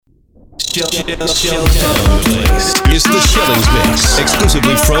It's the Shellings Mix,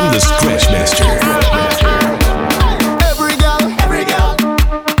 exclusively from the Scratchmaster.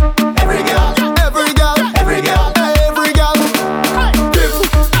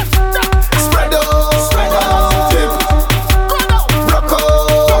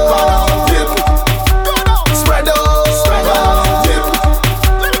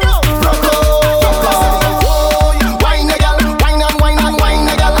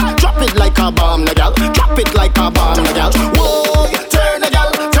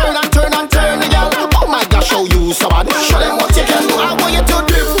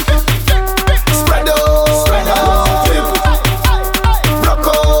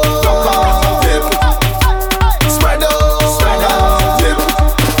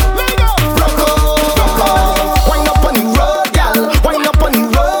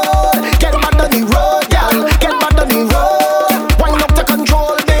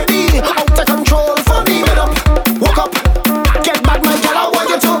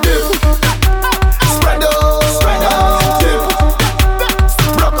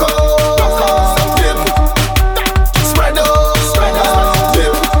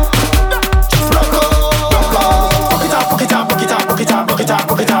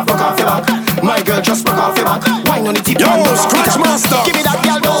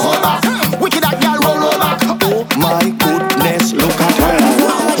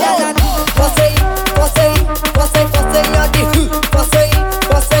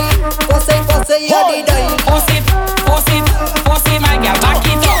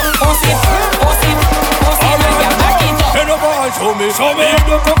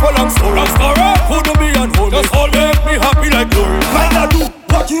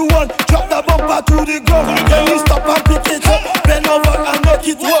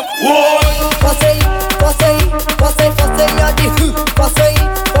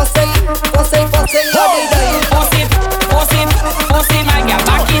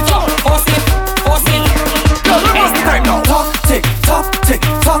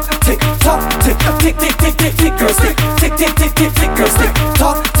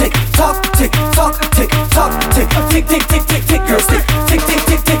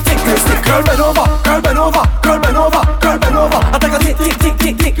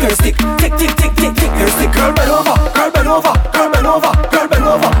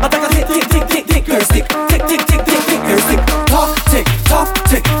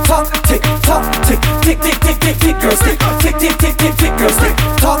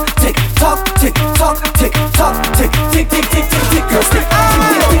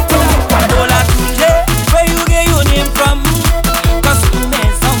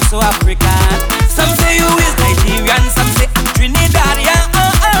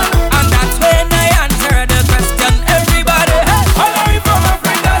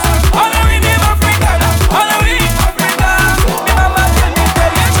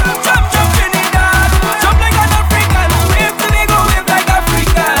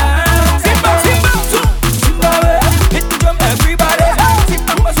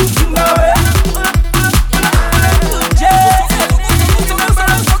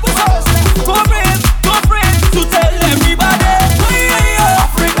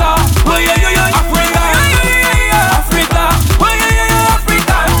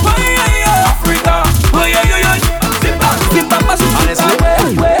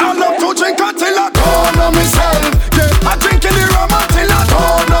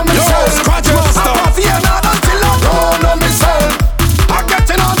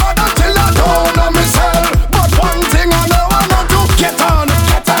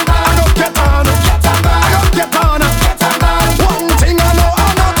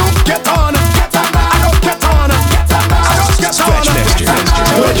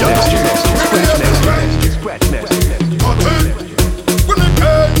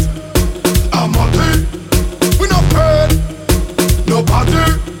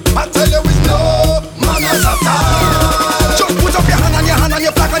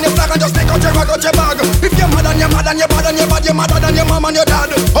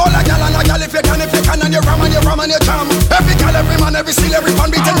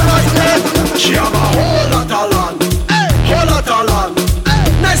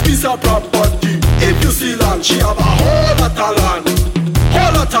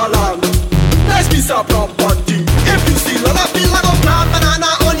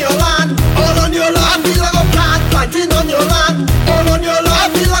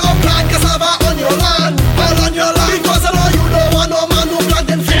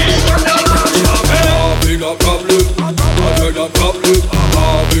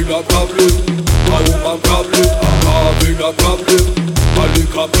 problem, a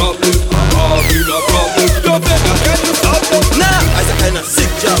liquor problem. problem. Having a problem. You better get to stop them. Nah, as a kind of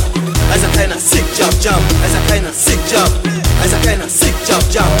sick job. As a kind of sick job, jump. As a kind of sick job. As a kind of sick job,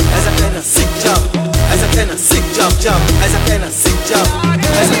 jump. As a kind of sick job. As a kind of sick job, jump. As a kind of sick job.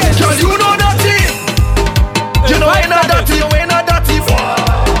 As a kind of. Girl, you know that thing. You know we're not dirty. You ain't not dirty.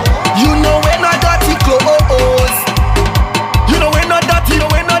 You know we're not dirty clothes. You know we're not dirty. You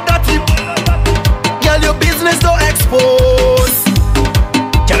ain't not dirty. Girl, your business don't expose.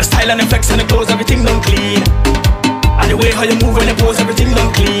 Girl, the style and the flex and the clothes, everything done clean. And the way how you move when you pose, everything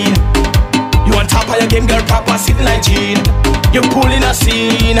done clean. You on top of your game, girl, proper sitting hygiene. You're pulling a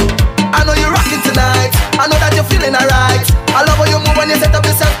scene. I know you're rocking tonight. I know that you're feeling alright. I love how you move when you set up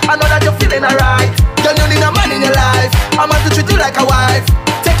yourself. I know that you're feeling alright. Girl, you need a man in your life. I'm about to treat you like a wife.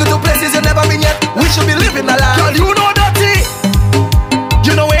 Take you to places you've never been yet. We should be living a life. Girl, you know dirty.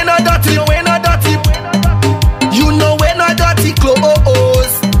 You know we're not dirty. You know we're not dirty. You know we're not dirty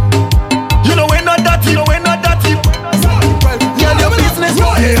clothes. You know we're not dirty. You know we're not dirty. Girl, your business.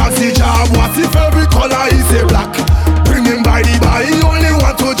 Hey, I see job. What if every color is a black? Bring him by the bar. He only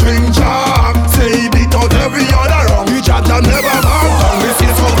want to drink job. Say he beat out every other wrong. He job that never back down. We see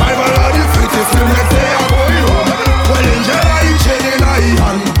survival of the fittest. Still next day I go home. Well, in jail I chain in a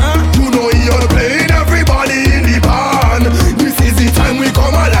hand. You know he on playing everybody in the band. This is the time we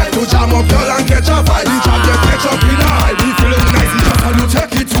come alive to jam up y'all and catch a fight. He job get catch up in a high. He feeling nice. He just want to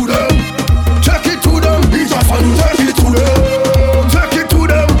take it to them. Take it to them. He just want to take it to them. Take it to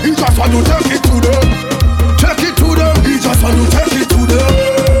them. He just want to take it to them. Take it to them. He just want to take it to them.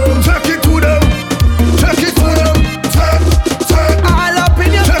 Take it to them. Take it to them. Take. All up in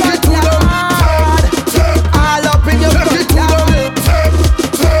your Take it to them. Take. all up in your Take it to them. Take.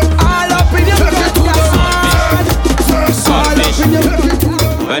 all up in your Take it to them. Saltfish.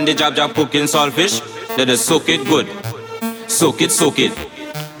 When the jab cooking saltfish, they just soak it good. Soak it, soak it.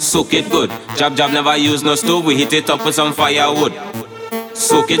 Soak it good. Jab never use no stove, we heat it up with some firewood.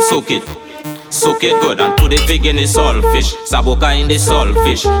 Soak it, soak it. Soak it good and put the pig in the saltfish. Saboka in the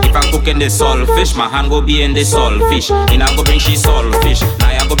saltfish. If I'm cooking the saltfish, my hand go be in the saltfish. And I go bring she saltfish. Now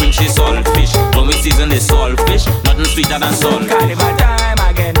I go bring she saltfish. When we season the saltfish, nothing sweeter than salt. Carnival time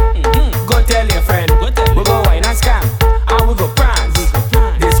again. Go tell your friend. We go wine and scam. And we go prance.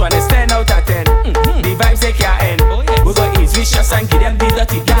 This one is 10 out of 10. The vibes they can't end. We go eat vicious and give them the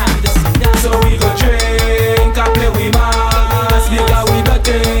dirty dance. So we go drink and play with mass. Because we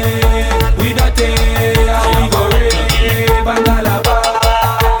dirty. We dirty. And we go rave and gallaba.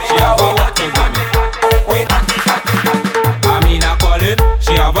 She have a work to give me. Amina calling,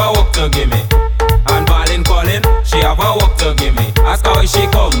 she have a work to give me. And Valin calling, she have a work to give me. Ask her why she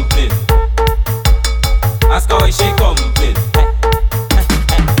complain. Ask her why she complain.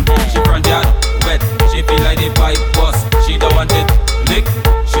 She front yard wet, she feel like the pipe bust. She don't want it lick,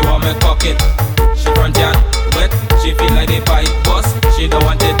 she want me cock it. She front yard wet, she feel like the pipe bust. She don't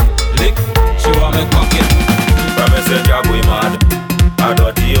want it lick, she want me cock it. Promise a job we mad, a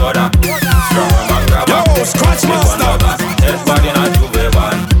dirty order. Strong man grab a Yo, Scratch Master. Everybody in a Juve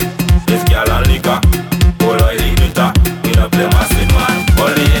van. This girl and liquor, all oil in winter. We don't play massive man.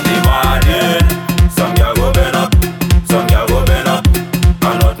 Only in the morning. Some girl go bend up, some girl go bend up.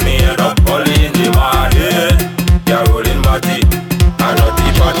 And not me head up. Only in the morning. You're rolling body, and not the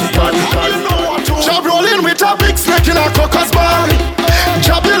party. Job rolling with a big snake in a cocker's bag.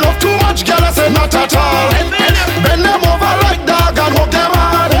 Job you love too much, girl, I say not at all. Bend them over like dog and hug them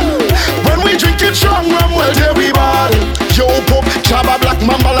hard. When we drink it strong, rum, well, there we bad. Yo, pop, Jabba black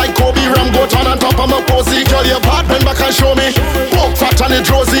mamba like Kobe. Ram go turn on top of my posy. Girl, your part, bend back and show me. Poke fat and it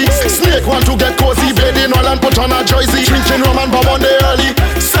rosy. Snake want to get cozy. Bathing all and put on a jersey. Drinking rum and bob on the early.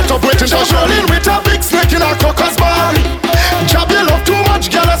 Set up waiting for rolling with a big snake in a cocker's bag. Job you love too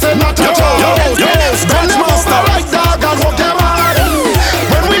much, girl, I say not at all. Bend them over like dog and hug them hard.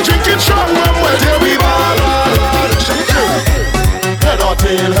 When we drink it strong, well, there we ball. Head or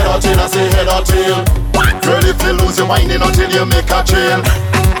tail, I say head or tail. Girl, if you lose your whining until you make a trail.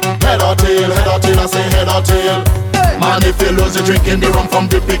 Head or tail, I say head or tail. Man, if you lose, you drinking the rum from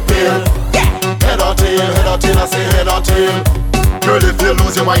the big pail. Head or tail, I say head or tail. Girl, if you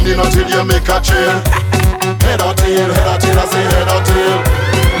lose your whining until you make a trail. Head or tail, I say head or tail.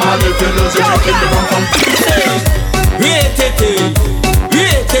 Man, if you lose, you drinking the rum from the big pail.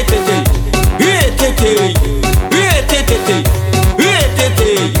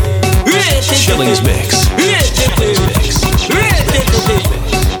 Shillings Mix.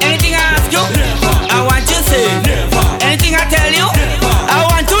 Anything I ask you, I want you to say. Anything I tell you, I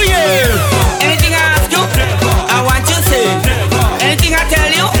want to hear. Anything I ask you, I want you to say. Anything I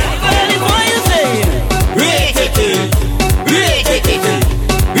tell you, what you say?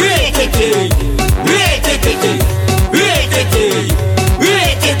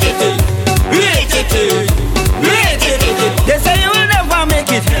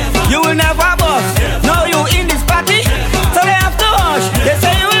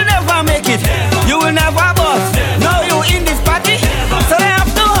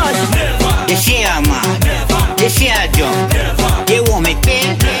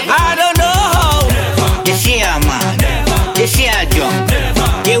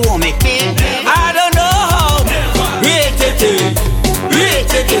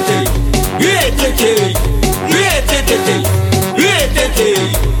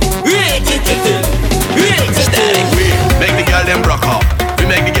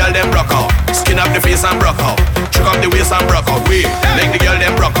 face and broke out. Trick up the waist and broke out. Wait, make the girl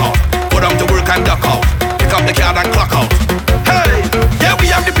them broke out. Go down to work and duck out. Pick up the card and clock out. Hey, yeah, we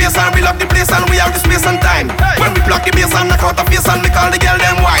have the pace and we love the place and we have the space and time. When we block the bass and knock out the face and we call the girl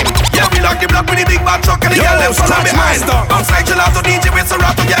them wine. Yeah, we lock the block with the big bad truck and the girl them follow behind. Bounce like gelato DJ with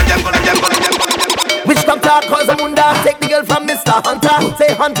Serato, yeah, them gonna. Which doctor cause a munda? Take the girl from Mr. Hunter.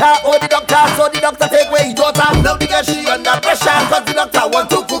 Say Hunter, oh the doctor, so the doctor take away his daughter. Now the girl she under pressure, cause the doctor want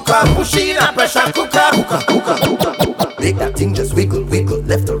to cook her. Push in a pressure cooker. Make that thing just wiggle, wiggle.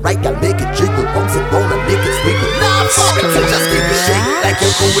 Left or right, girl, make it jiggle. Bounce it round and make it squiggle. Nah, fuck it, so just keep it shaking like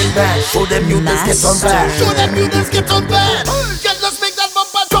you're going bad. Show them you just get on bad. Show them you just get on bad. Girl, just make that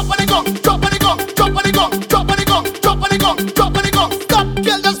bumper drop on the gong, drop on the gong, drop on the gong, drop on the gong, drop on the gong, drop on the gong. Stop,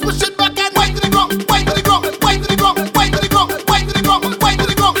 girl, just push it back and wind to the ground, wind to the ground, wind to the ground, wind to the ground, wind to the ground, wind to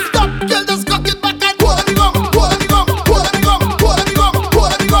the ground. Stop, girl, just cock it back and pull on the ground, pull on the ground, pull on the ground, pull on the ground, pull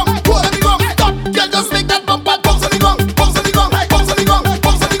on the ground, pull on the ground. Stop, girl, just make that bumper bounce on the ground, bounce on the ground, bounce on the ground,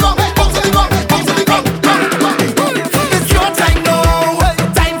 bounce on the ground, bounce on the ground, bounce on the ground. It's your time now,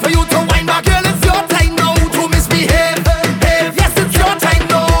 time for you to wind back, girl. It's your time now to misbehave. Yes, it's your time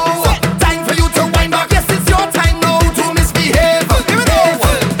now, time for you to wind back. Yes, it's your time now to misbehave.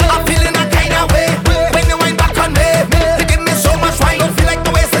 I'm feeling a kind of way when you wind back on me. You give me so much wine, don't feel like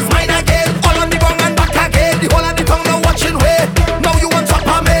the waist is mine again. All on the ground and back again. The whole of the tongue now watching way. Now you on top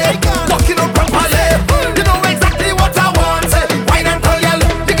of me, walking up properly. You know exactly what I want. Wine and come, girl.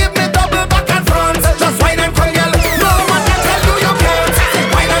 You give me double back and front. Just wine and come, girl. No one can tell you you can't.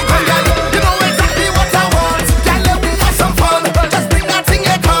 Wine and come, girl. You know exactly what I want. Girl, let me have some fun. Just bring that thing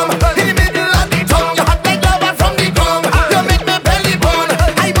you come in the middle of the tongue. You hot like lava from the ground. You make me belly burn.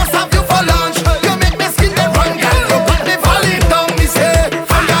 I must have you for lunch. You make me skin the run, girl. You got me falling down, me say.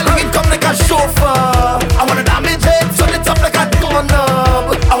 And girl, it come like a chauffeur. I wanna damage it, turn it up like a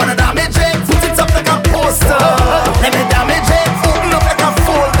doorknob. I wanna damage it, put it up like a poster. Let me damage it, open up like a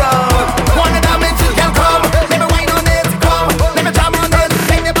folder. Wanna damage it, girl, come. Let me wine on it, come. Let me jam on it,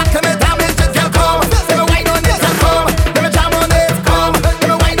 bring it back to me, damage it, girl, come. Let me wine on it, girl, come. Let me jam on it, come. Let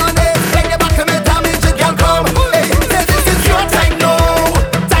me wine on it, bring it back to me, damage it, girl, come. Hey, say this is your time now,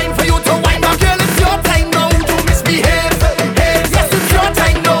 time for you to wind back, girl. It's your time now to misbehave. Hey, yes, it's your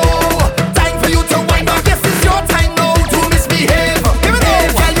time now, time for you to wind back. Yes, it's your time now to misbehave. Give it up,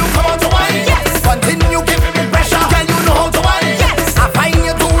 girl, you come on to wine. Yes, continue giving me pressure, girl, you know how to wine. Yes, I find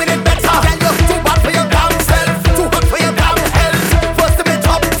you doing it better, girl. You're too bad for your damn self, too hot for your damn health. First to be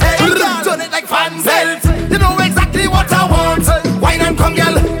top 10, done it like Van Zelt. You know exactly what I want. Wine and come,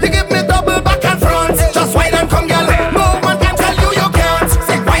 girl. You give me double back and front. Just wine and come, girl. No one can tell you you can't.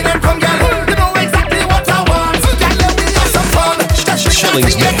 Say wine and come, girl. You know exactly what I want. Girl, let me have some fun. Just bring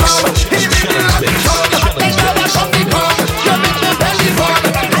Shillings that thing you mix. come. In the middle of the tongue, you hot like lava from the ground. You make me belly burn.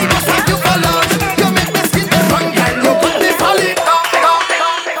 I must have you for lunch. You make me skin the run, girl. You put me falling down.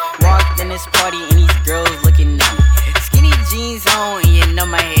 Walked in this party and these girls looking at me. Skinny jeans on and you know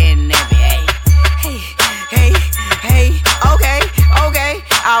my head nappy. Hey, okay.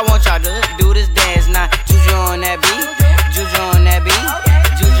 I want y'all to do this dance now. Juju on that beat, juju on that beat,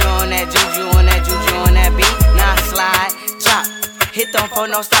 juju on that, juju on that, juju on that beat. Now slide, chop, hit them for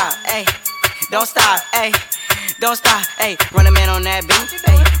no stop. Hey, don't stop. Hey, don't stop. Hey, run a man on that beat.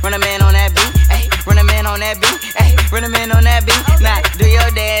 Hey, run a man on that beat. Hey, run a man on that beat. Hey, run a man on that beat. Now do your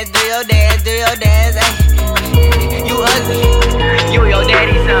dance, do your dance, do your dance. Hey, you ugly, you your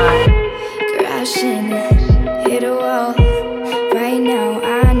daddy's son. Crashing, hit a wall. Right now,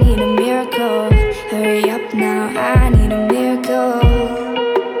 I need a miracle. Hurry up now, I need a miracle.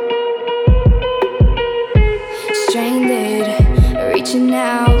 Stranded, reaching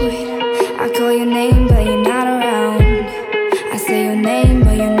out. I call your name, but you're not around. I say your name,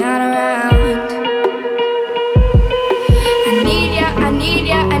 but you're not around. I need ya, I need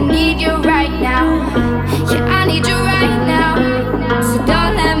ya, I need you right now. Yeah, I need you right now. So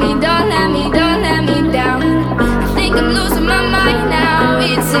don't let me down. I think I'm losing my mind now.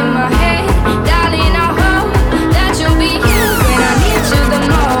 It's in my head, darling. I hope that you'll be here when I need you the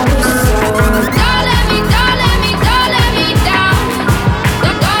most. So don't let me down.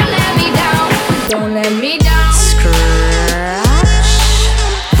 Don't let me down. Don't let me down. Scratch.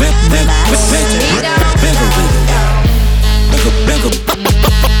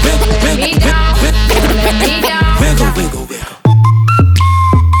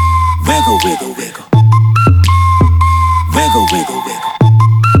 Wiggle.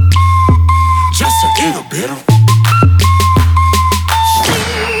 Just a little bit of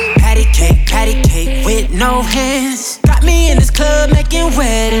patty cake with no hands. Got me in this club making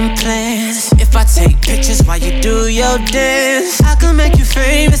wedding plans. If I take pictures while you do your dance, I can make you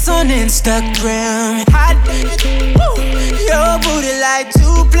famous on on Instagram. Hot, woo. Your booty like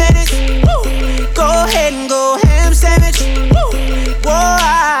 2 planets. Woo. Go ahead and go ham sandwich. Woo. Whoa,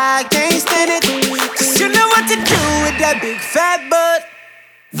 I can't stand it. Cause you know what to do with that big fat butt.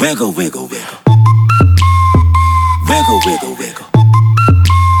 Wiggle, wiggle, wiggle. Wiggle, wiggle, wiggle.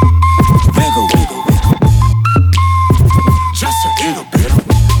 Wiggle, wiggle, wiggle. Just a little bit.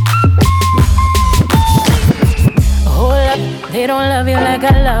 Hold up, they don't love you like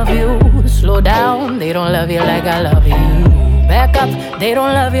I love you. Slow down, they don't love you like I love you. Back up, they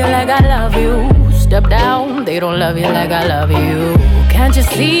don't love you like I love you. Step down, they don't love you like I love you. Can't you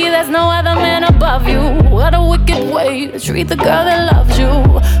see there's no other man above you? What a wicked way to treat the girl that loves you.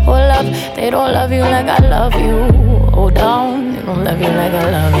 Hold up, they don't love you like I love you. Hold down, they don't love you like I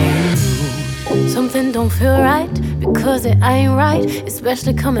love you. Something don't feel right because it ain't right,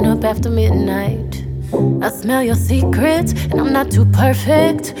 especially coming up after midnight. I smell your secrets, and I'm not too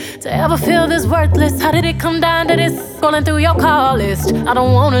perfect to ever feel this worthless. How did it come down to this? Scrolling through your call list. I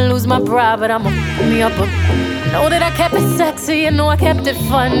don't wanna lose my pride, but I'ma me up. Know that I kept it sexy, and know I kept it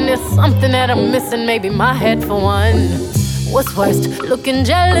fun. There's something that I'm missing, maybe my head for one. What's worst, looking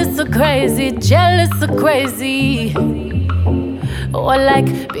jealous or crazy? Jealous or crazy? Or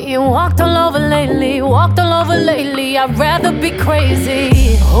like being walked all over lately, walked all over lately. I'd rather be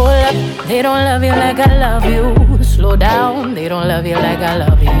crazy. Hold up, they don't love you like I love you. Slow down, they don't love you like I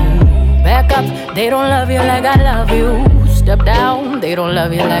love you. Back up, they don't love you like I love you. Step down, they don't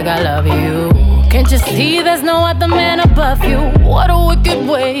love you like I love you. Can't you see there's no other man above you? What a wicked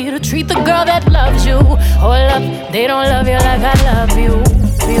way to treat the girl that loves you. Hold up, they don't love you like I love you.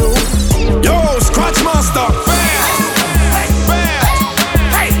 Yo, Scratch Master.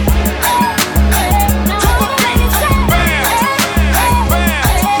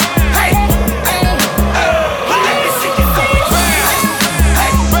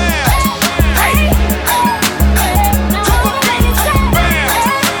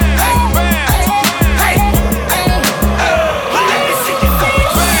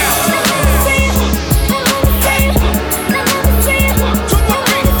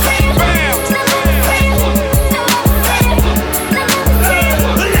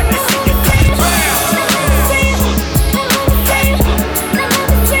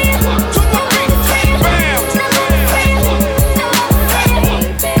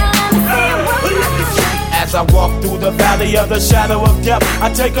 Of the shadow of death, I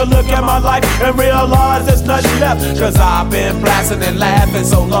take a look at my life and realize there's nothing left. Cause I've been blasting and laughing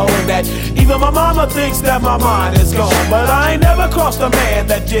so long that even my mama thinks that my mind is gone. But I ain't never crossed a man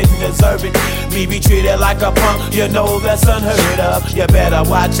that didn't deserve it. Me be treated like a punk, you know that's unheard of. You better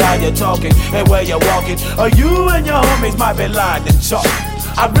watch how you're talking and where you're walking, or you and your homies might be lying in chalk.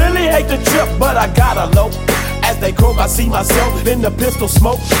 I really hate the trip, but I gotta low. As they croak, I see myself in the pistol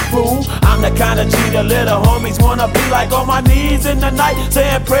smoke. Fool, I'm the kind of G the little homies wanna be like, on my knees in the night,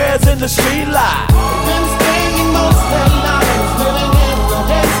 saying prayers in the street light. Been spending most of their lives living in the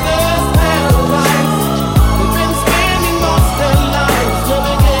gangster's paradise. We've been spending most of their lives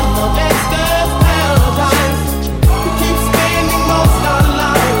living in the gangster's paradise. We keep spending most of our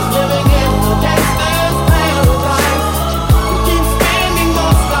lives living in the gangster's paradise. We keep spending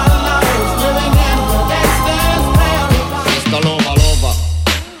most of our lives living in the gangster's paradise. Mr. Lover, lover.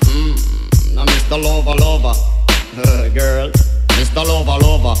 Now Mr. Lover, lover. Girl, Mr. Lover,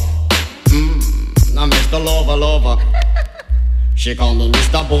 lover. Now Mr. Lover, lover. She call me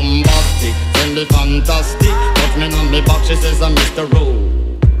Mr. Bombastic, send me fantastic. Touch me on me back, she says I'm Mr. Romantic.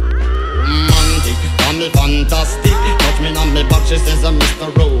 Call me fantastic, touch me on me back, she says I'm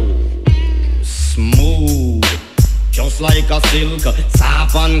Mr. Smooth, just like a silk.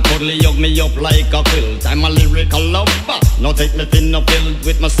 Soft and cuddly, hug me up like a quilt. I'm a lyrical lover, now take me thin or filled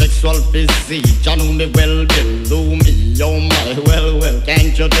with my sexual physique. You know me well, Bill, do me, oh my, well,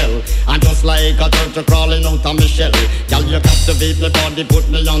 can't you tell? I'm just like a turtle crawling out of my shell. Girl, you captivate my body, put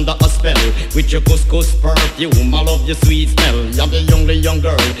me under a spell. With your couscous perfume, I love your sweet smell. You're the only young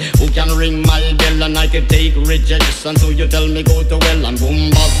girl who can ring my bell, and I can take rejection. So you tell me go to well, I'm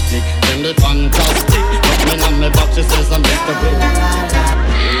bombastic, tell me fantastic. Put me on my back, she says I'm Mr.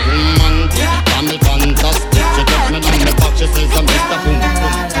 Romantic, call me fantastic. She touch me on my back, she says I'm Mr. Boom Boom.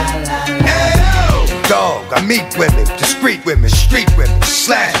 Dog, I meet women, discreet women, street women,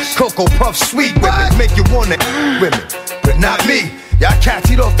 slash, Cocoa Puff, sweet women, make you wanna women, but not me. Y'all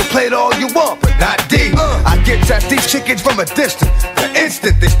cats eat off the plate all you want, but not D. I get at these chickens from a distance. The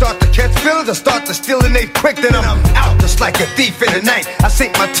instant they start to catch feelings, I start to steal and they quick, then I'm out just like a thief in the night. I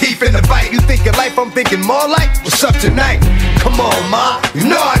sink my teeth in the bite. You thinking life, I'm thinking more like, what's up tonight? Come on, ma, you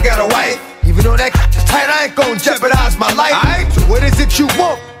know I got a wife. Even though that is tight, I ain't gon' jeopardize my life. Alright, so what is it you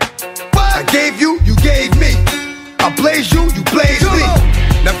want? gave you, you gave me. I blaze you, you blaze me.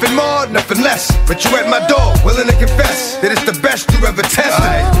 Nothing more, nothing less. But you at my door, willing to confess that it's the best you ever tested.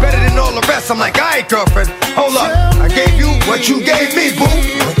 Better than all the rest. I'm like, alright, girlfriend, hold up. I gave you what you gave me, boo.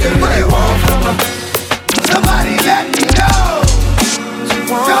 What they really want from her? Somebody let me know.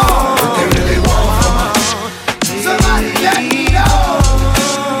 What they really want from her? Somebody let me know.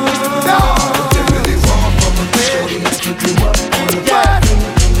 What they really want from her? Shorty, let's keep you up on the body.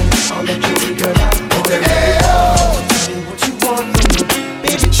 I'll let you figure out what they really want. What you want from me,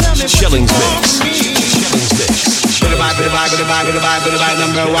 baby, tell me. Shillings mix. With the vibe,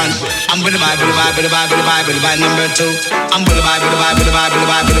 number one. I'm with the vibe, number two. I'm with the vibe,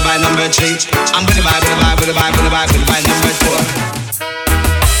 number three. I'm with the vibe, number four.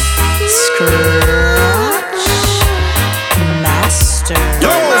 Scratch Master.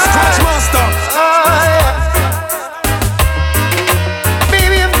 Yo, Scratch Master.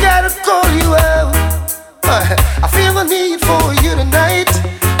 Baby, I've gotta call you out. I feel the need for you tonight.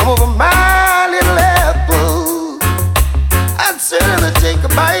 I'm over my little apple. I'd certainly take a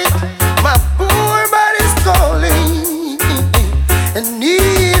bite. My poor body's calling and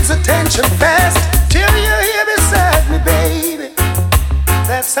needs attention fast. Till you're here beside me, baby.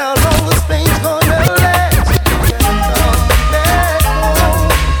 That's how long this pain's gonna last.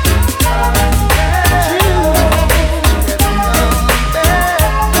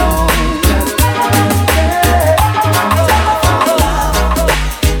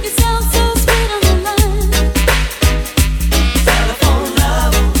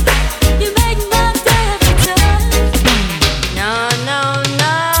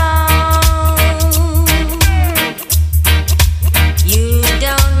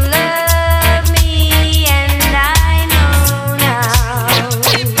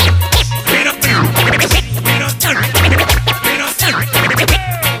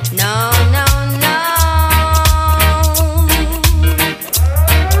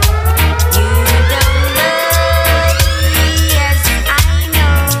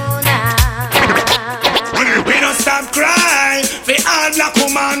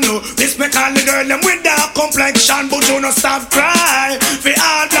 But you no stop cry. For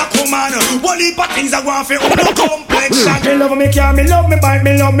all black woman, one heap of things I want for no complexion. Me love me car, me love me bike,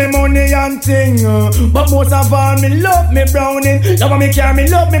 me love me money and thing. But most of all, me love me browning. Love me car, me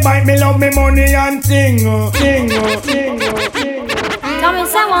love me bike, me love me money and thing. Now me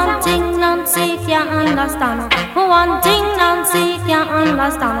say one thing, Nancy can't understand. One thing, Nancy can't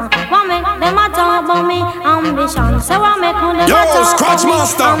understand. What make them a talk about me ambition? Say what make them a talk about me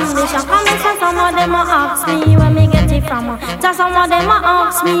ambition? Come and say some of them a ask me where me get it from. Just some of them a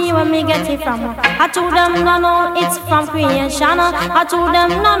ask me where me get it from. I told them no, no, it's from creation. I told them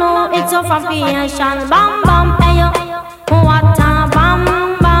no, no, it's from creation. Bam bam, hey yo, what a bam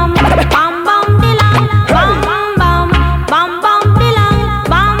bam, bam bam dilang, bam bam bam, bam bam dilang,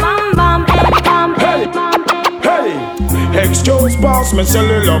 bam bam bam, hey bam, hey bam, hey. Excuse pass me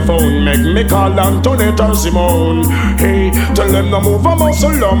cellular phone. Make me call Antoinette or Simone. Hey, tell them to move a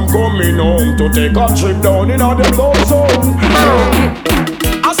muscle. I'm coming home to take a trip down in a them love zone.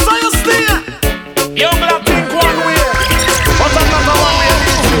 I saw you stay. Young black think one way, but I'm not a one way.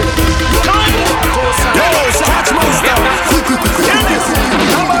 Yo, Scratch Master.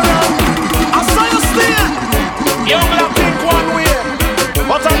 I saw you stay. Young black think one way,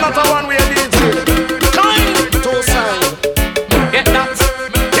 but I'm not a one way DJ. Two side. Get that.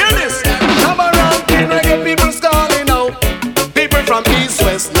 Hear this. Come around, reggae people calling out. People from east,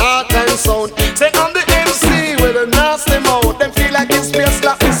 west, north and south. Say I'm the MC with a nasty mouth. Them feel like it's space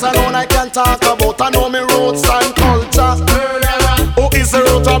like this alone I can talk about. I know me roots and culture. Who is the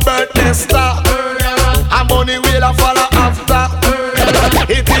root of birthday star? I'm money will I follow after.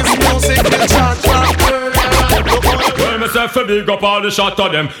 It is music will charge back. Well, myself a big up all the shot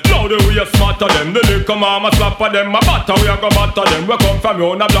of them. Now the way you smart of them. The liquor mama slap of them. My batter we a go batter them. We come from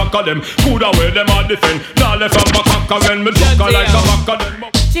you on a block of them. Good away them all defend. Now left from my cocker when me drunk like a back of them.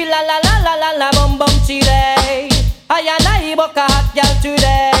 Chilla la la la la la bum bum chile. I and I book a hot girl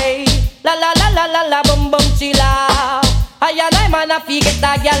today. La la la la la la bum bum chilla. I and I man a fi get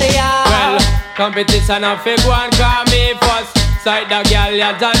a girl ya. Well, competition a fi go and call me first. Side the girl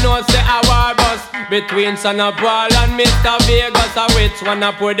ya don't know say a war bus between Son of Paul and Mr. Vegas. A which one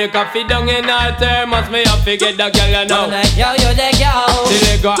a pour the coffee down in her thermos. Me a fi get the girl ya now. Yo, you the girl. She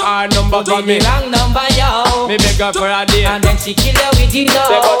leg got her number for me. Wrong number yo. Me beg her for a date. And then she kill her with you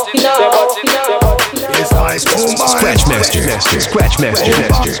know. It's like Scratch Master. Scratch Master. Scratch Master.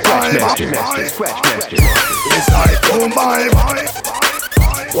 Scratch Master. It's like boom bye bye,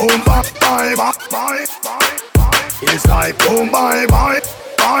 boom bye bye bye. It's like boom bye bye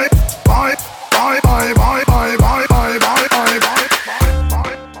bye bye.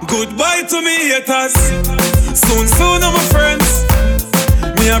 haters. Soon, I'm my friends.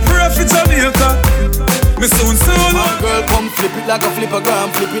 Me a pray for Jamaica. Me soon. My girl, come flip it like a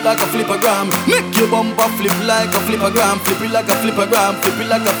flippergram, flip it like a flippergram. Make your bumper flip like a flippergram, flip it like a flippergram, flip it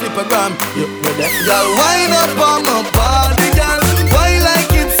like a flippergram. You ready? Girl, wind up on my body, girl. Why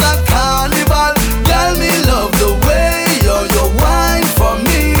like it's a carnival? Girl, me love the way you wine for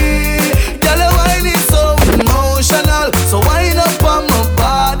me. Girl, your wine is so emotional. So wind up on my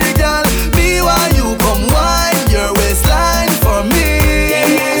body, girl. Me while you come wine your waistline for me.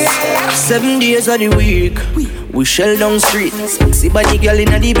 7 days of the week, we shell down street. Sexy body girl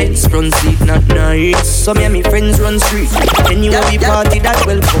in the Benz front seat, not nice. So me and me friends run street. Anywhere we party, that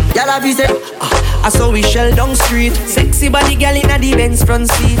welcome. Y'all have you say, I saw we shell down street. Sexy body girl in the Benz front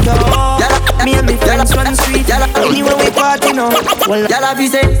seat. Oh, me and me friends run street. Anywhere we party now. Well, y'all have you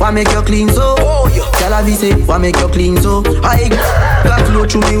say, why make you clean so? Y'all have you say, why make you clean so? I got flow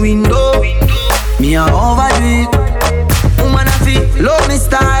through me window. Me a overdo it. Woman I feel, love me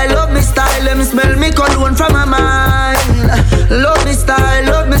style, let me smell me cologne from my mind. Love me style,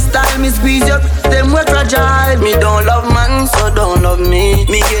 me squeeze up, them we fragile. Me don't love man, so don't love me.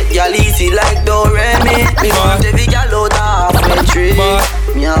 Me get y'all easy like Doremi. Me want every gal out halfway tree.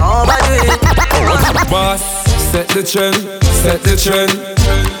 Me a overdo it. Boss, set the trend, set the trend.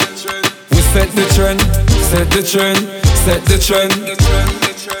 We set the trend, set the trend, set the trend.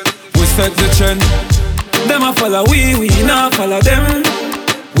 We set the trend. Them a follow we not follow them.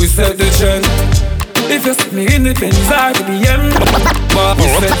 We set the trend. If you see me in the Benz or the BM, we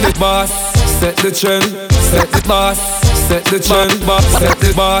set the boss, set the trend, set the boss, set the trend, boss, set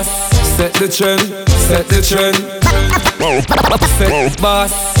the boss, set the trend, set the trend. Set the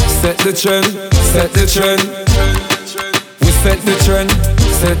boss, set the trend, set the trend. We set the trend,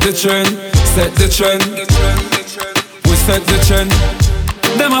 set the trend, set the trend. We set the trend.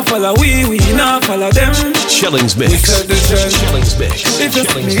 Them a follow we not follow them. Chillings mix. Chillings mix. If you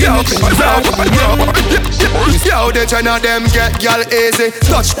see me yo, the ten of them get y'all easy.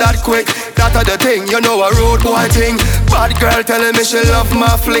 Touch that quick, that a the thing. You know a road boy thing. Bad girl telling me she love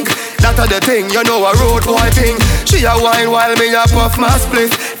my flick. That a the thing, you know a road boy thing. She a wine while me a puff my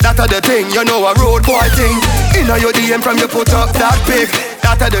split. That a the thing, you know a road boy thing. Inna your DM from you put up that pic.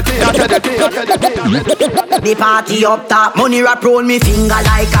 That a the thing, that a the thing, that a the thing. The party up top, money wrap round me finger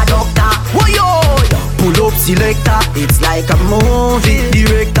like a doctor. Whoa yo, pull up selector, it's like a movie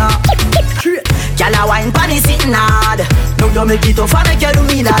director. Girl a wine panny sitting hard. Now you make it tough and make you do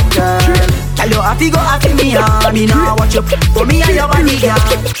me that girl. Girl you happy go happy me hard. Me now watch you for me and your body girl.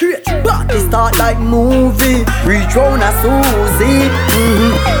 Party start like movie. Reach round a Susie.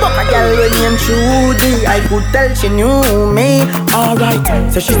 Fuck a girl when named Trudy. I could tell she knew me.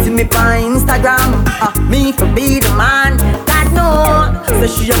 Alright, so she see me on Instagram. Me for be the man. God no. So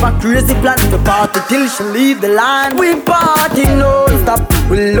she have a crazy plan to party till she leave the land. We party non-stop.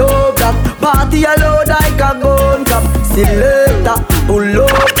 We love that. Party alone like a gun cap. Selector, pull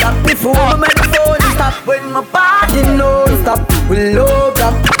up that. Before me make the phone stop. When my party non-stop. We love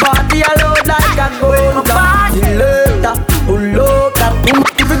that. Party alone like a gun cap. Selector, pull up that.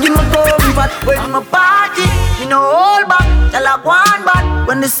 If you give me comfort. When my party, me no hold back. Tell her one back.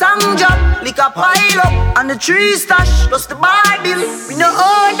 When the song drop, lick a pile up. And the tree stash, plus the Bible. Me no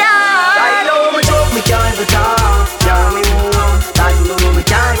hold that. I know me joke, me can't go talk. Yeah, me move. I know me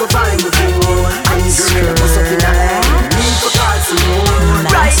can't go find the fool. I'm girl, what's up in the air? Me for God to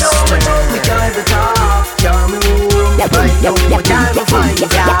know. Right now me joke, me can't go talk. Yeah, me move. Right now me can't go find the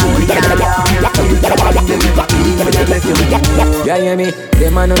fool. Yeah, hear me?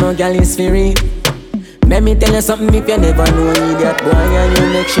 Them a no gal is free. Let me tell you something if you never know idiot boy and you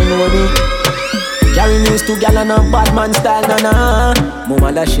make she know me. Carry news to gal and a bad man style, na.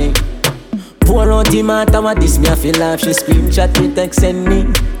 Mama da shake. Pour out the matter what this me I feel like. She scream, chat me, text send me.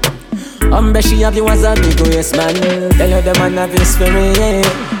 She have you as a big waist man. Tell you the man have his spirit, yeah.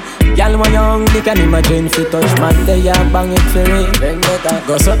 Gal when young, they can imagine if you touch man, they are bang it for it. Vendetta,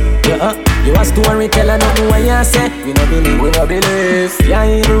 go so, you a storyteller, nothing what you say. We no believe, Yeah,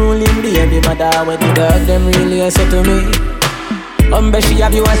 you ruling baby mother, when the dog them really say to me. She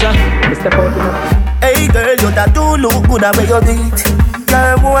have you as a Mr. Portman. Hey girl, you that do look good at where you did.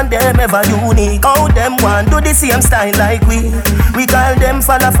 Girl, one them ever unique. How them want do the same style like we. We call them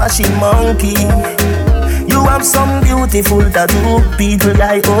falla fashion monkey. You have some beautiful tattoo, people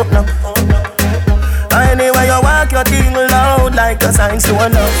like open up. Anyway you walk your thing loud like a sign to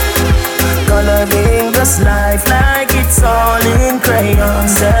enough. Coloring this life like it's all in crayon.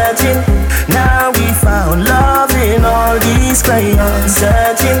 Searching, now we found love in all these crayons.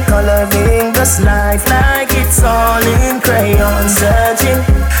 Searching, coloring this life like it's all in crayon. Searching,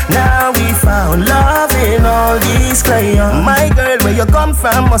 now we found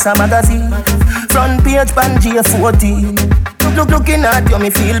come from Musa magazine. Front page Pangea 40. Looking at you, me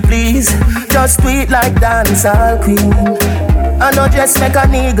feel please. Just tweet like dancehall queen. I know just make a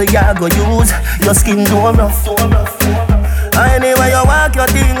nigga ya go use. Your skin too rough. Anyway you walk your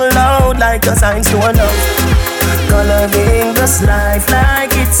thing loud like a sign to love. Coloring this life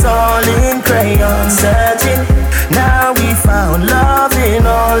like it's all in crayon. Searching, now we found love in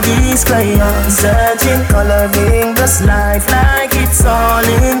all these crayons. Searching, coloring this life like it's all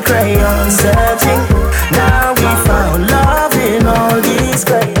in crayon. Searching, now we found love in all these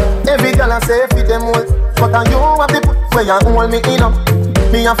crayons. Every girl I say fit them all, but you have the put where you hold me in up.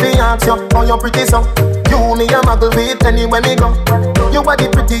 Me a fi ask you how you pretty so. You me a muggle with anywhere me go. You are the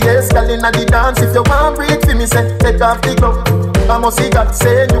prettiest girl inna the dance. If you want breathe for me, say take off the glove. I must see God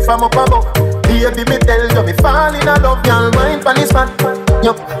send you from up above. Baby, me tell you me fall in love. Girl, wine pon this fat,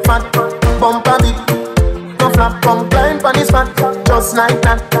 you fat, bumper big. No flap, come climb pon this fat, just like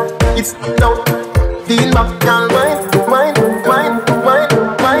that. It's down, lean back, girl, wine, wine, wine, wine,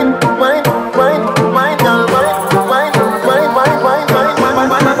 wine, wine, wine, wine, girl, wine, wine, wine, wine, wine, wine, wine,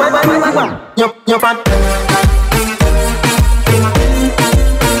 wine, wine, wine, wine. You fat.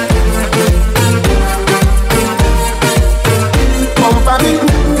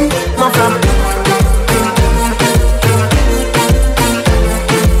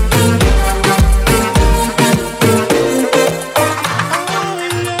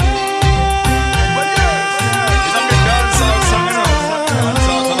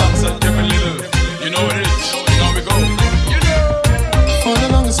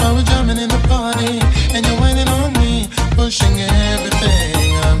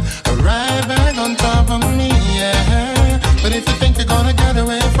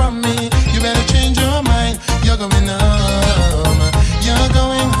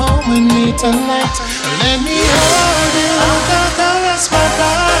 Tonight, let me hold you, caress my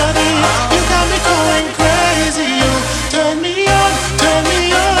body. You got me going crazy. You turn me on, turn me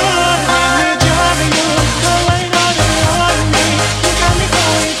on. Let me drive you, going on and on me. You got me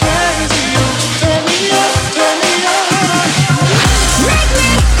going crazy. You turn me on, turn me on. Make me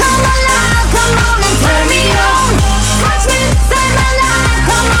come alive, come on and turn me on. Touch me, say my life,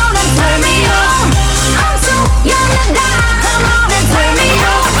 come on and turn me on. I'm so young to die, come on and turn me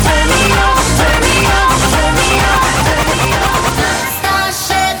on, turn me on.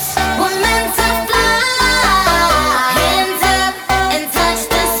 Starships were meant to fly. Hands up and touch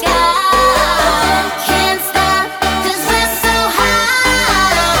the sky. Can't stop 'cause we're so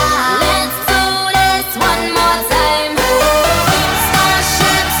high. Let's do this one more time.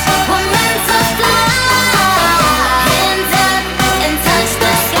 Starships were meant to fly. Hands up and touch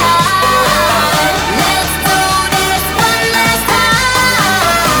the sky. Let's do this one last time.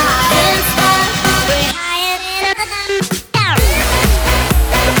 Can't stop, we're higher than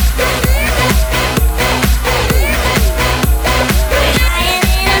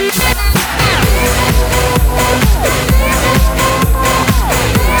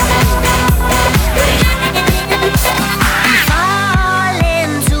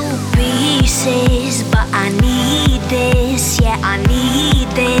falling to pieces, but I need this, yeah, I need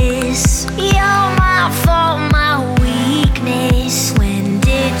this. You're my fault, my weakness. When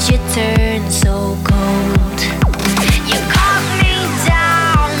did you turn so cold? You cut me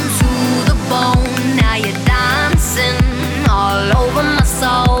down to the bone. Now you're dancing all over my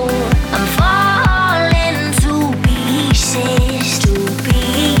soul. I'm falling to pieces, to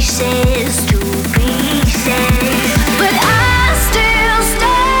pieces, to pieces. But I still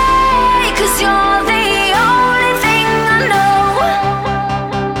stay, 'cause you're the only thing I know.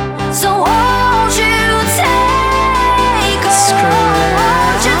 So won't you take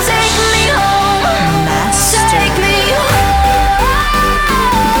won't you take me home? Take me home.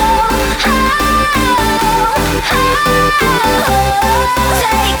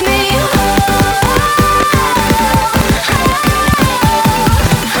 Take me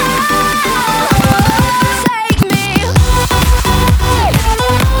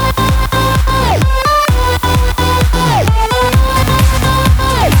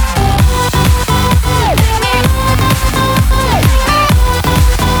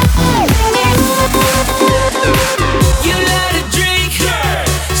You love to drink,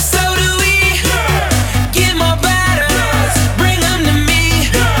 so do we. Get more bottles, bring them to me.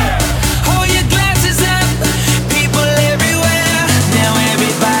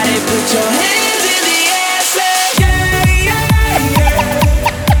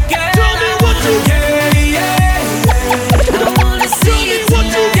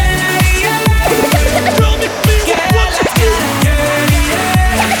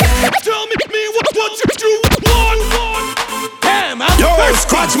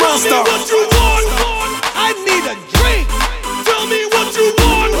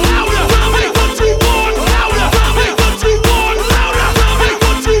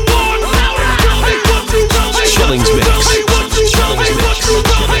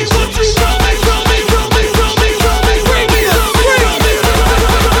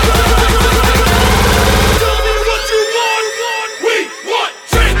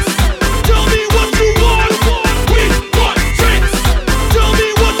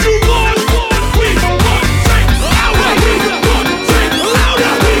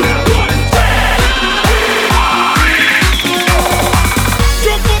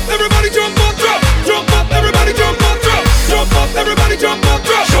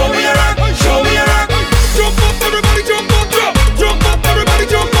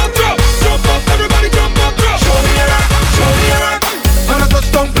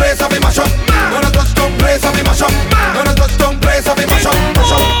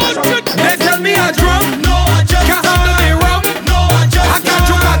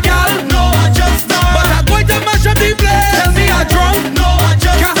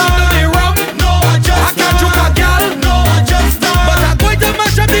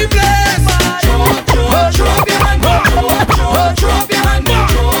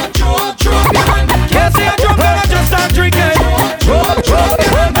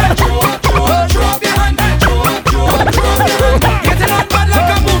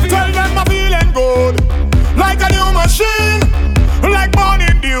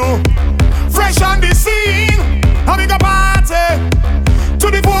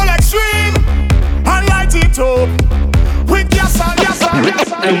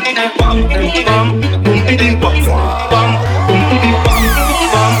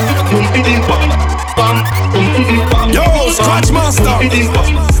 Yo, Scratch Master.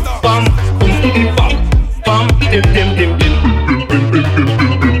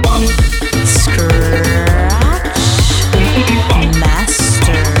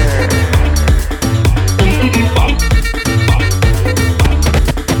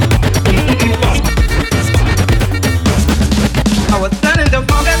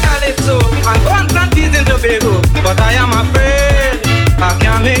 But I am afraid I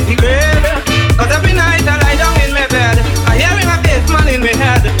can't make the grade. Cause every night I lie down in my bed, I hear a bass man in my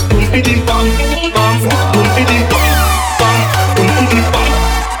head. Boom-pity bum, bum, boom-pity bum, bum, boom-pity bum,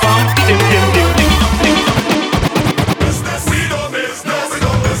 bum, dim, dim, dim, dim, dim. Business, we don't miss, no, we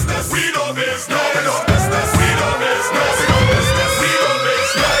don't business, we don't miss, no, we don't business, we don't miss, no, we don't business, we don't miss,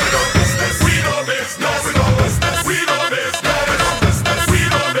 no, we don't business, we don't miss, no, we don't business, we don't miss, no, we don't business, we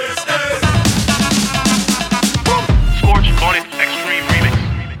don't miss. Extreme remix.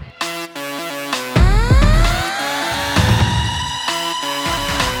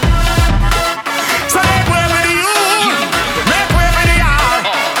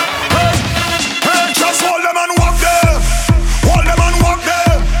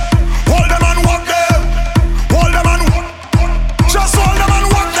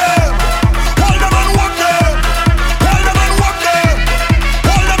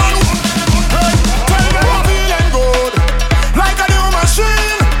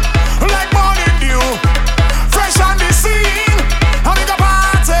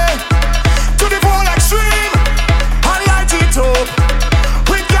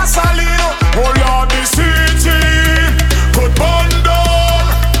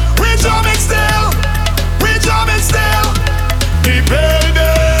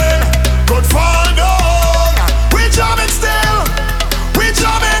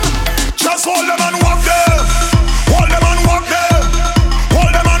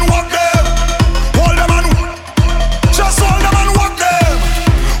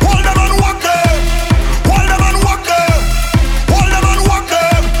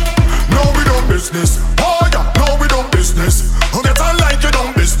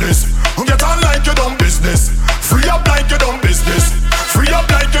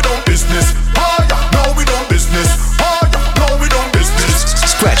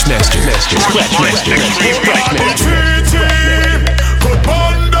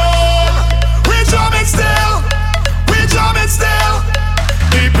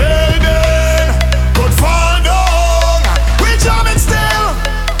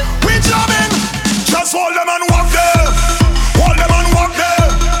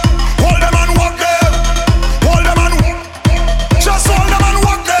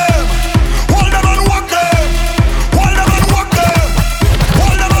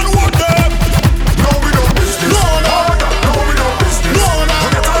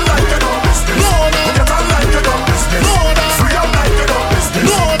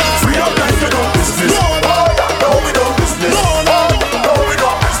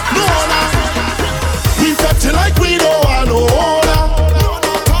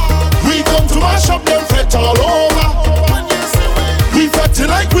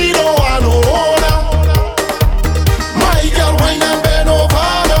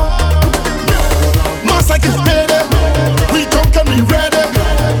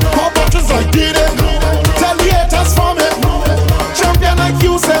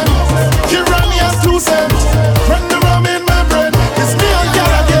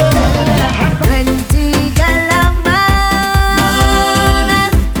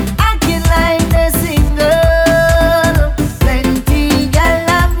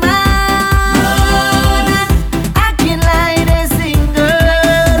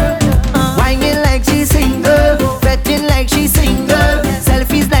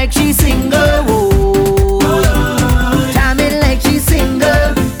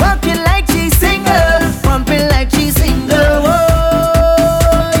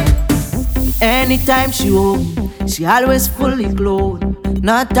 Anytime she home, she always fully clothed,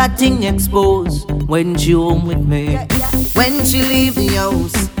 not a thing exposed. When she home with me, when she leave the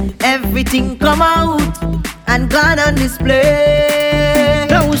house, everything come out and gone on display.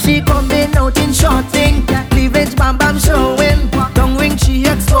 Now she coming out in short thing, cleavage bam bam showing, tongue ring she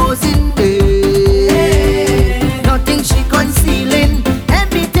exposing. Nothing she concealing,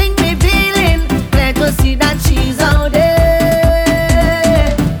 everything revealing. Glad to see that she's out there.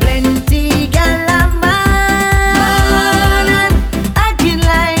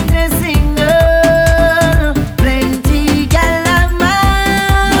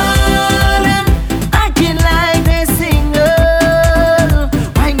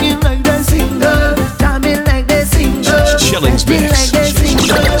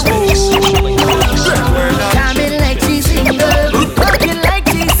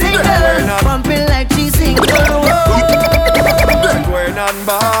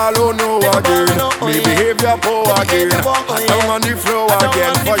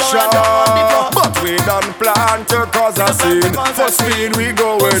 pressure. But we done plan to cause a scene. For speed we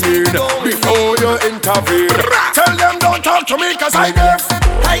going in before you intervene. Tell them don't talk to me cause I deaf.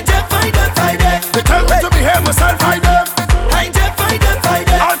 I deaf, I deaf, I deaf. They tell me to behave myself, I deaf. I deaf, I deaf, I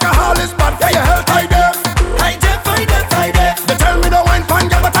deaf. Alcohol is bad for your health, I deaf. I deaf, I deaf, I deaf. They tell me no wine pan,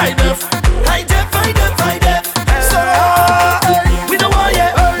 yeah, but I deaf. I deaf, I deaf, I deaf. So we don't want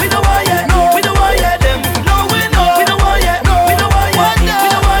ya, we don't want ya, no, we don't want ya them. No, we know, we don't want ya, no, we don't want ya, we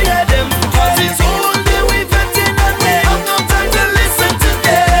don't want ya them. Cause it's all day we vetting and we have no time to listen to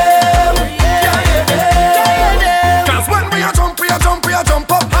them. Cause when we a jump, we a jump, we a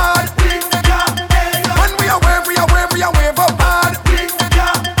jump up hard. When we a wave, we a wave, we a wave up hard.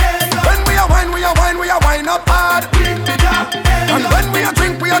 When we a wine, we a wine, we a wine up hard. And when we a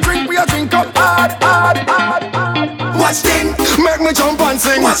drink, we a drink, we a drink up hard, hard, hard. Watch thing, make me jump and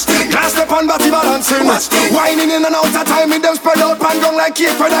sing. Watch thing, class step on body balancing. Watch thing, whining in and out of time, with them spread out pan down like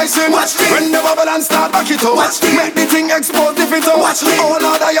cake producing. Watch thing, when the bubble and start back it up. Watch thing, make the thing expose the fit up. Watch thing, oh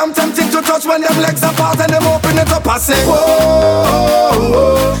Lord, I am tempted to touch when them legs apart and them open it up. I say,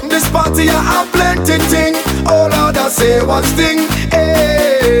 whoa, this party I have plenty thing. Oh Lord, I say, watch thing,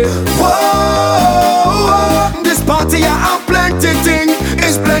 hey, whoa, this party I have plenty thing.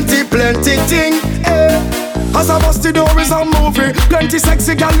 It's plenty, plenty thing, hey. As I bust the door is a movie. Plenty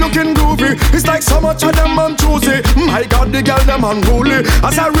sexy gal looking groovy. It's like so much of them on Tuesday. My God, the gal them unruly.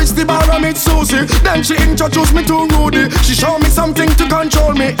 As I reach the bar I meet Susie. Then she introduced me to Rudy. She showed me something to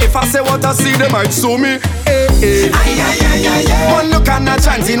control me. If I say what I see, they might sue me. Hey, hey. One look and a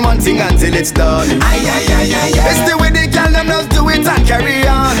chance in one thing until it's done. It's the way the gal them just do it and carry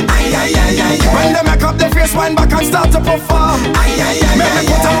on. When they make up their face, wind back and start to perform. Make me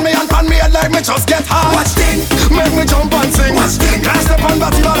put on me and pan me and like me just get hard. Watch this. Make me jump and sing. Class step on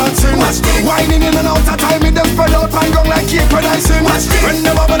body balancing. Whining in and out of time, with them spread out and gong like cake producing. When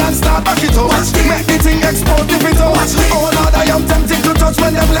the bubble and start back it up. Make the thing explode if it up. Oh Lord, I am tempted to touch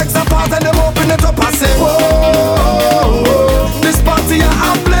when them legs apart and them open it up. I say, whoa, this party I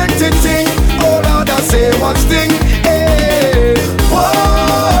have plenty thing. Oh Lord, I say, watch thing, hey,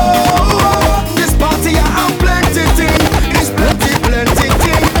 whoa, this party I have plenty thing. It's plenty, plenty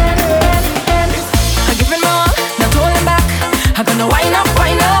thing. I'm gonna wind up,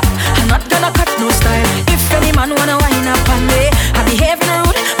 I'm not gonna cut no style. If any man wanna wind up on me, I behave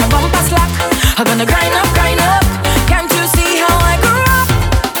rude, my bumper slack. I'm gonna grind up. Can't you see how I grew up?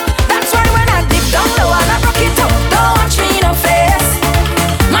 That's why when I dip down low and I rock it up, don't watch me in the face.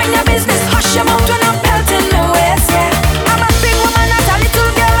 Mind your business, hush your mouth when I'm pelting the waist, yeah. I'm a big woman, not a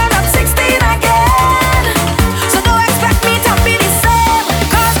little girl, and I'm 16 again. So don't expect me to be the same,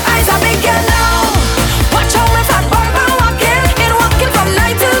 cause I's a big girl now. Watch how my fat bumper walking from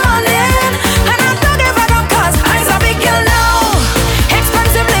night till morning. And I don't give a damn cause I's a big girl now.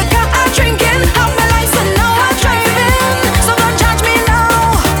 Expensive liquor I'm drinking, have my license now I'm driving. So don't judge me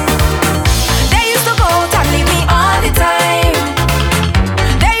now. They used to go out and leave me all the time.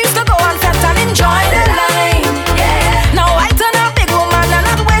 They used to go and fest and enjoy their life, yeah. Now I turn a big woman and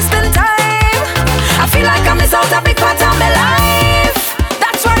not wasting time. I feel like I miss out a big part of my life.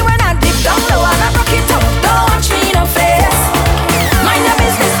 That's why when I dip down low and I rock it up, don't watch me in the face. Mind your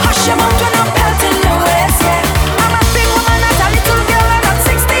business, hush your mouth when I'm pelting the waist, yeah. I'm a big woman, not a little girl, and I'm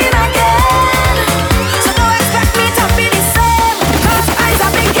 16 again. So don't expect me to be the same, cause I's a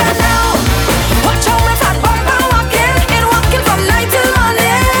big girl now. Watch how my fat bumper walking from night till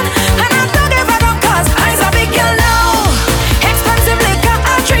morning. And I don't give a damn cause I's a big girl now. Expensive liquor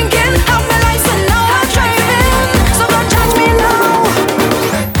I'm drinking, have my license now I'm driving. So don't judge me now.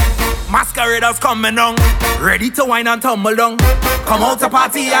 Masqueraders coming on, ready to wine and tumble down. Come out to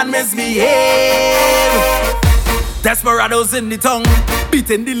party and misbehave. Desperados in the tongue,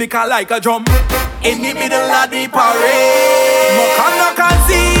 beating the liquor like a drum. In the middle of the parade, Mokanaka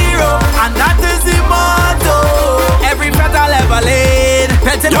zero, and that is the motto. Every feather level in,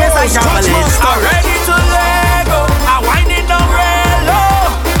 pelting waist like javelin. I'm ready to let go, I'm winding down real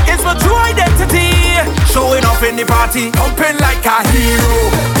low. It's my true identity, showing off in the party, pumping like a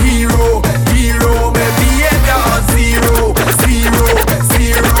hero. My behavior on zero.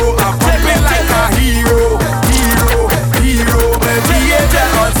 I'm pumping like a hero. My behavior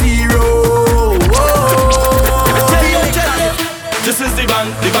on zero. This is the band.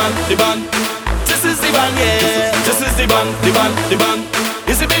 This is the band, yeah. This is the band.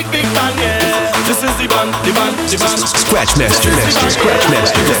 It's a big band, yeah. This is the band. Scratchmaster.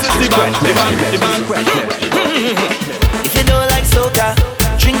 If you don't like soca,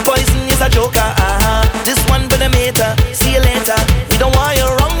 drink poison is a joker. This one for the meter. See you later. We don't want you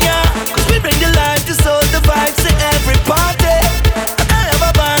wrong, yeah. Cause we bring the life to soul, the vibes to every party. I have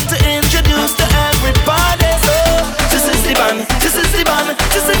a band.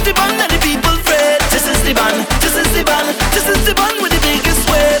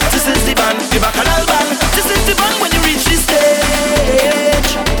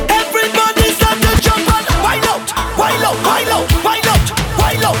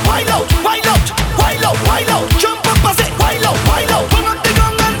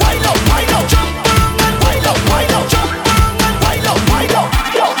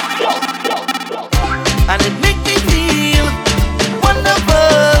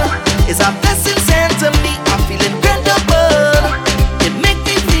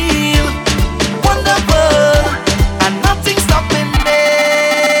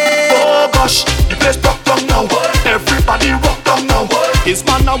 It's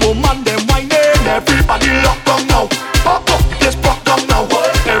man and woman, them whining. Everybody lock down now. Pop up, this rock down now.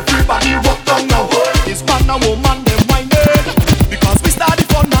 Everybody rock down now. It's man and woman, them whining. Because we start the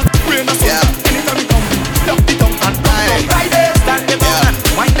fun and rain and sun. Anytime we come, lock it down and down. Friday, stand them out and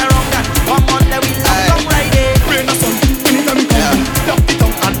wind around and come on, let we lock down Friday. Rain and sun, anytime we come, lock it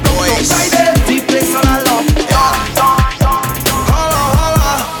down and down. Friday, deep place all along.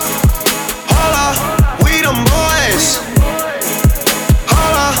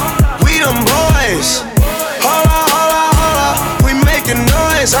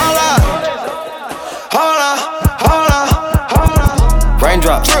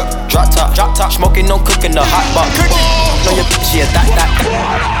 Raindrop, drop top, smoking, no cooking, the hot box. Know your bitch, yeah, that.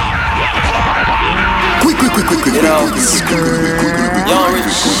 Quick. You know, young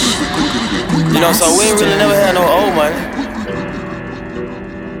rich. You know, so we ain't really never had no old money.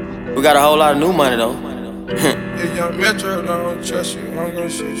 We got a whole lot of new money though. If young Metro don't trust you, I'm gonna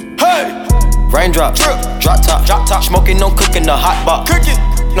shoot you. Hey! Raindrop, drop top, smoking, no cooking, the hot box.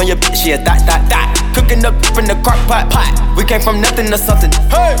 Know your bitch, yeah, that. Cooking up in the crock pot. We came from nothing to something.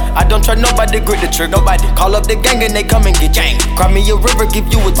 Hey, I don't try nobody, grip the trigger. Nobody call up the gang and they come and get jank. Cry me a river, give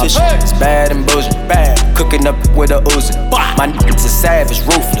you a tissue. It's bad and bullshit, bad. Cooking up with a Uzi. My niggas is savage,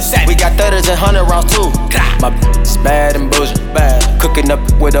 ruthless. We got 30s and 100 rounds too. My is bad and bullshit, bad. Cooking up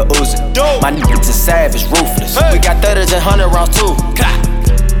with a Uzi. My niggas is savage, ruthless. We got 30s and 100 rounds too.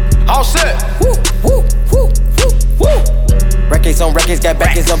 All set. Woo. Records on records, got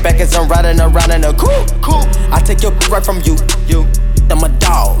backers on backers, I'm riding around in a cool. I take your right from you. I'm a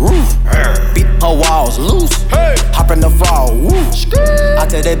dog, beat her walls loose. Hop in the fall, woo. I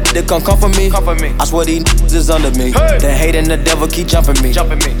tell that bitch to come for me. I swear these niggas is under me. The hate and the devil keep jumping me.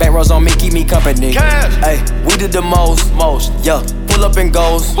 Bank rolls on me, keep me company. Hey, we did the most, yeah. Pull up and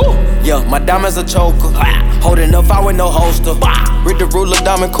goes, yeah. My diamonds a choker, holding up out with no holster. Read the ruler,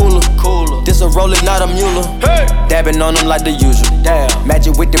 diamond cooler. This a roller, not a mule. Dabbing on them like the usual. Damn,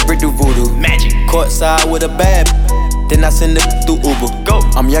 magic with the brick do voodoo. Magic, courtside with a bad. Then I send it through Uber. Go.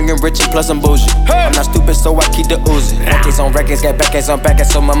 I'm young and rich and plus I'm bougie. I'm not stupid, so I keep the Uzi. Records on records, got backers on backers,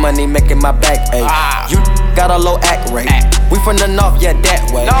 so my money making my back. Ayy, you got a low act rate. We from the north, yeah,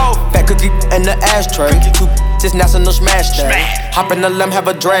 that way. Fat cookie in the ashtray. Just national smash day. Hop in the limb, have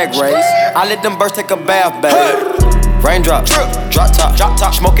a drag race. I let them birds take a bath, babe. Raindrop, drop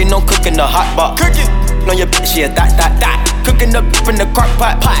top, smoking, no cooking, the hot box. Know your bitch, yeah, that. Cooking up in the crock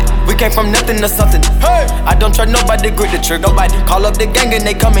pot. We came from nothing to something. I don't try nobody, grip the trigger. Nobody call up the gang and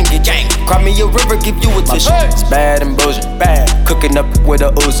they come and get jank. Cry me a river, give you a tissue. It's bad and bullshit, bad. Cooking up with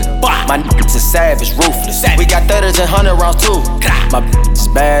a Uzi. My niggas is savage, ruthless. We got 30s and 100 rounds too. My bitch is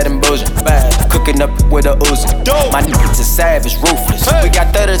bad and bullshit, bad. Cooking up with a Uzi. My niggas is savage, ruthless. We got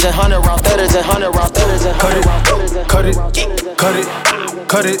 30s and 100 rounds, 30s and 100 rounds, 30s and 100 rounds. Cut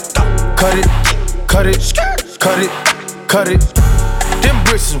it. Them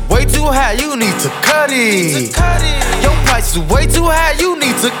bricks is way too high, you need to cut it. Your price is way too high, you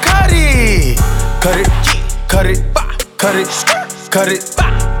need to cut it. Cut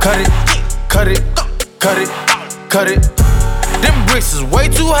it. Them bricks is way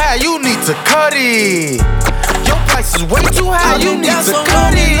too high, you need to cut it. Your price is way too high, you need to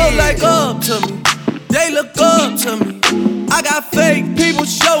cut it. Look like up to me, they look up to me. I got fake people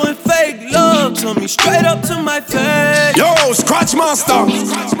showing fake love to me, straight up to my face. Yo, Scratch Master.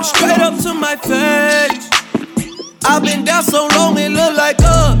 Straight up to my face. I've been down so long it look like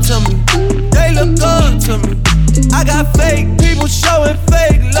up to me. They look up to me. I got fake people showing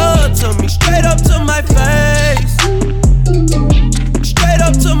fake love to me, straight up to my face. Straight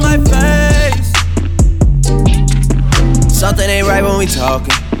up to my face. Something ain't right when we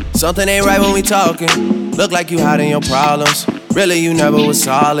talking. Something ain't right when we talking. Look like you hiding your problems. Really, you never was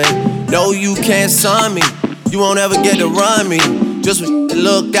solid. No, you can't son me. You won't ever get to run me. Just when you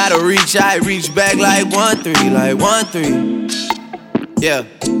look, gotta reach out, reach back like 1-3, like 1-3. Yeah.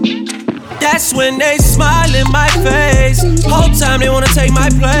 That's when they smile in my face. Whole time they wanna take my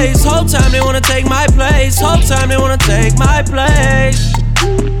place. Whole time they wanna take my place. Whole time they wanna take my place.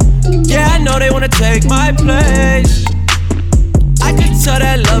 Yeah, I know they wanna take my place. I can tell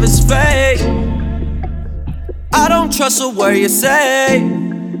that love is fake. I don't trust a word you say.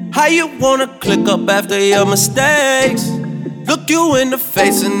 How you wanna click up after your mistakes? Look you in the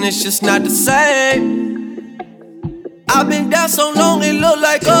face and it's just not the same. I've been down so long it look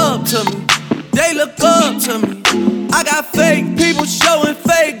like up to me. They look up to me. I got fake people showing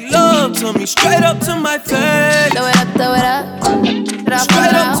fake love to me, straight up to my face. Throw it up, throw it up.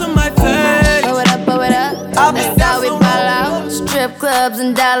 Straight up to my face. Throw it up, throw it up. That's how we ball out. Strip clubs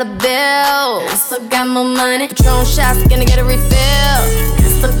 $1,000 bills. Still got more money. Patron shots, gonna get a refill.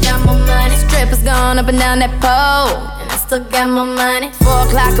 Still got more money. Strippers going up and down that pole. And I still got more money. 4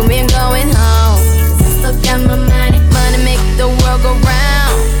 o'clock and we ain't going home. Still got more money. Money make the world go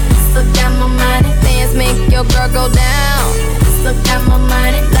round. Still got more money. Things make your girl go down. Still got more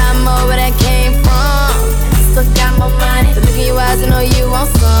money. Lot more where that came from. Still got more money. So look in your eyes and know you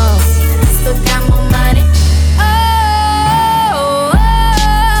want some. Still got more money. Oh,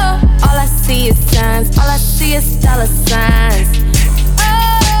 all I see is signs. All I see is dollar signs.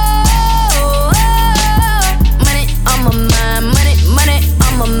 Oh, money on my mind. Money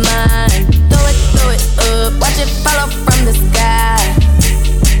on my mind. Throw it up. Watch it fall off from the sky.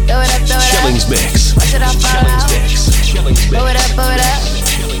 Throw it up. Shillings mix. Watch it all fall out. Throw it up.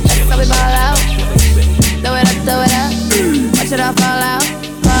 That's how we ball out. Throw it up. Watch it all fall out.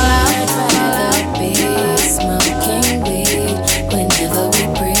 Smoking weed whenever we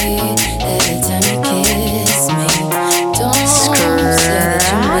breathe. Every time you kiss me, don't say that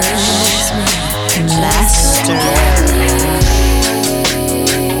you miss me. Master.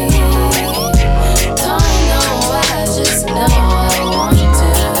 Don't know why, just know I want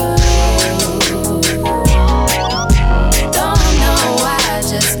to. Don't know why,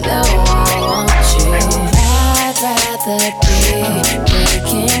 just know I want you. I'd rather be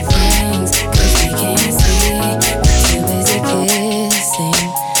breaking things, 'cause we can't see. Too busy kissing,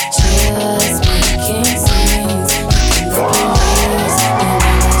 just making scenes.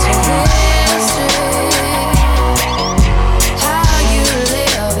 How you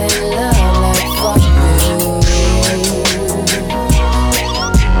live and love like fuck you.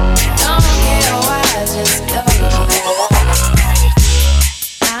 Don't care why, just go.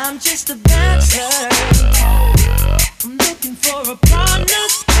 I'm just a dancer. I'm looking for a partner,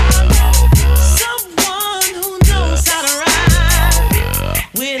 someone who knows how to ride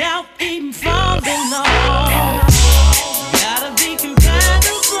without even falling off. Gotta be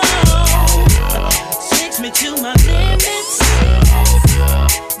compatible, takes me to my limits.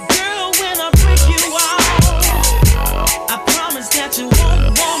 Girl, when I break you off, I promise that you won't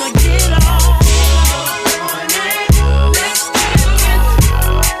wanna get off. Let's do it,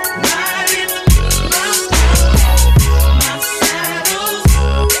 ride it, my saddle's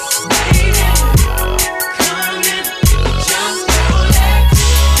waiting. Come and jump on it,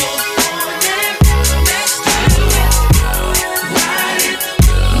 go for it. Let's do it, ride it,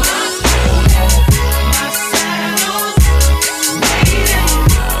 my saddle's waiting.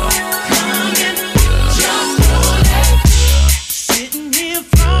 Come and jump on it. Sitting here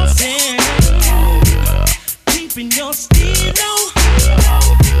frozen, keeping your stilo.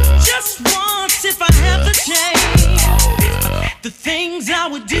 Just once, if I have the chance, the things I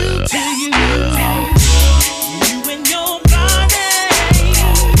would do to you. You and your body,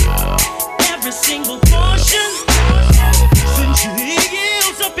 every single portion, send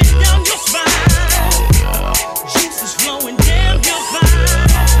chills up and down your spine. Juices flowing down your spine.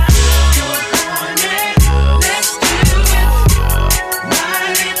 Let's do it,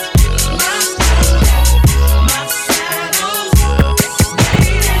 ride it, my saddle's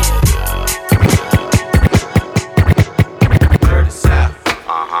waiting. Dirty South,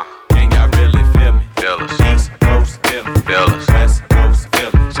 can y'all really feel me? Feel us. East Coast, feel me. Feel us. West Coast,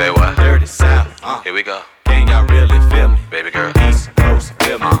 feel me. Say what? Dirty South, here we go. Can y'all really feel me? Baby girl. East Coast,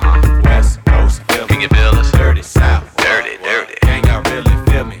 feel me. West Coast, feel me. Can you feel us? Dirty South, dirty. Can y'all really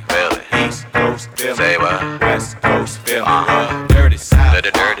feel me? Feel it. East Coast, feel me. Say what? West Coast, feel me. Dirty South,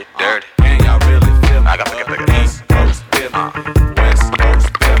 dirty. Can y'all really feel me? I got East Coast, feel me. West Coast,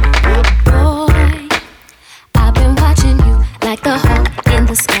 feel me. Boy, I've been watching you like the hawk in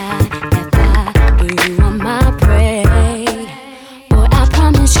the sky. That fly, but you are my prey. Boy, I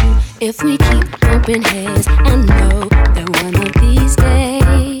promise you, if we keep bumping heads, I know that one of these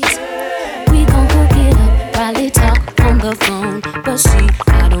days we gon' hook it up, probably talk on the phone. But see,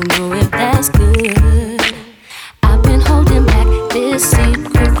 I don't know if that's good. I've been holding back this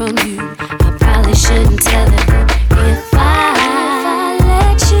secret from you. I probably shouldn't tell it. If I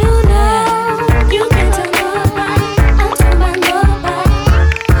let you know, you can tell nobody. I'll tell my nobody.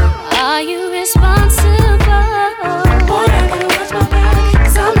 Are you responsible? Boy, I gotta watch my back,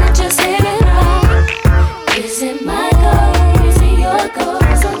 'cause I'm not just hitting back. Is it my goal? Is it your goal?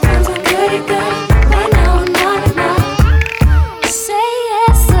 Sometimes I'm good at good. Right now I'm not enough. Say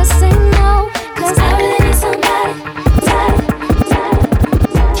yes or say no, 'cause I really need somebody.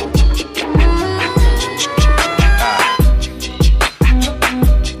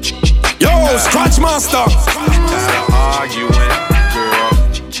 Yo, Scratch Master. Arguing, girl.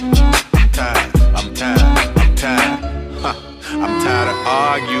 I'm tired. I'm tired of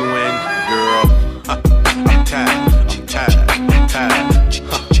arguing, girl. I'm tired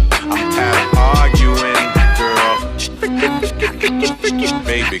of arguing, girl.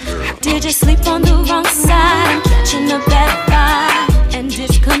 Baby girl. Did you sleep on the wrong side? I'm catching a bad vibe, and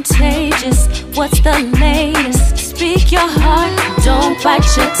it's contagious. What's the latest? Speak your heart, don't bite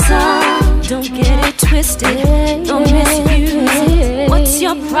your tongue. Don't get it twisted, don't misuse it. What's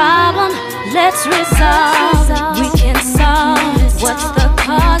your problem? Let's resolve. We can solve it. What's the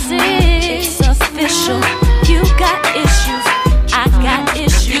cause? It's official. You got issues, I got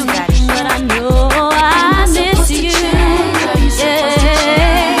issues, but I know I miss you.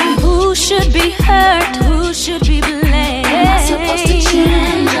 Yeah. Who should be hurt? Who should be blamed? Am I supposed to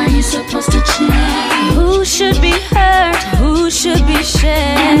change? Are you supposed to change? Who should be hurt? Who should be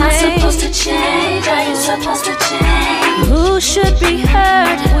shamed? Am I supposed to change? Are you supposed to change? Who should be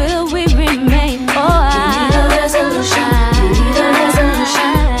hurt? Will we remain? Oh, I need a resolution. We need a resolution.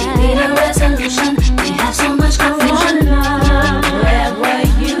 We need a resolution. We have so much confusion. Where were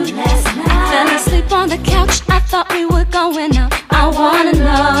you last night? Fell asleep on the couch. I thought we were going out. I wanna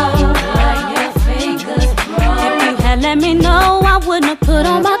know where your fingers broke. If you had let me know, I wouldn't have put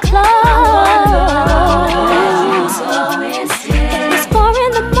on my clothes. It's 4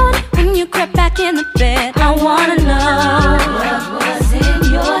 in the morning when you crept back in the bed. I wanna know what was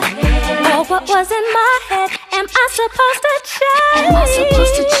in your head. Oh, what was in my head? Am I supposed to change? Am I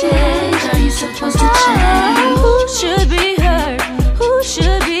supposed to change? Are you supposed to change? Who should be hurt? Who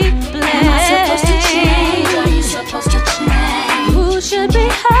should be blamed? Am I supposed to change? Are you supposed to change? Who should be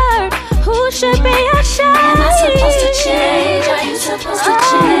hurt? Who should be ashamed? Am I supposed to change? Are you supposed to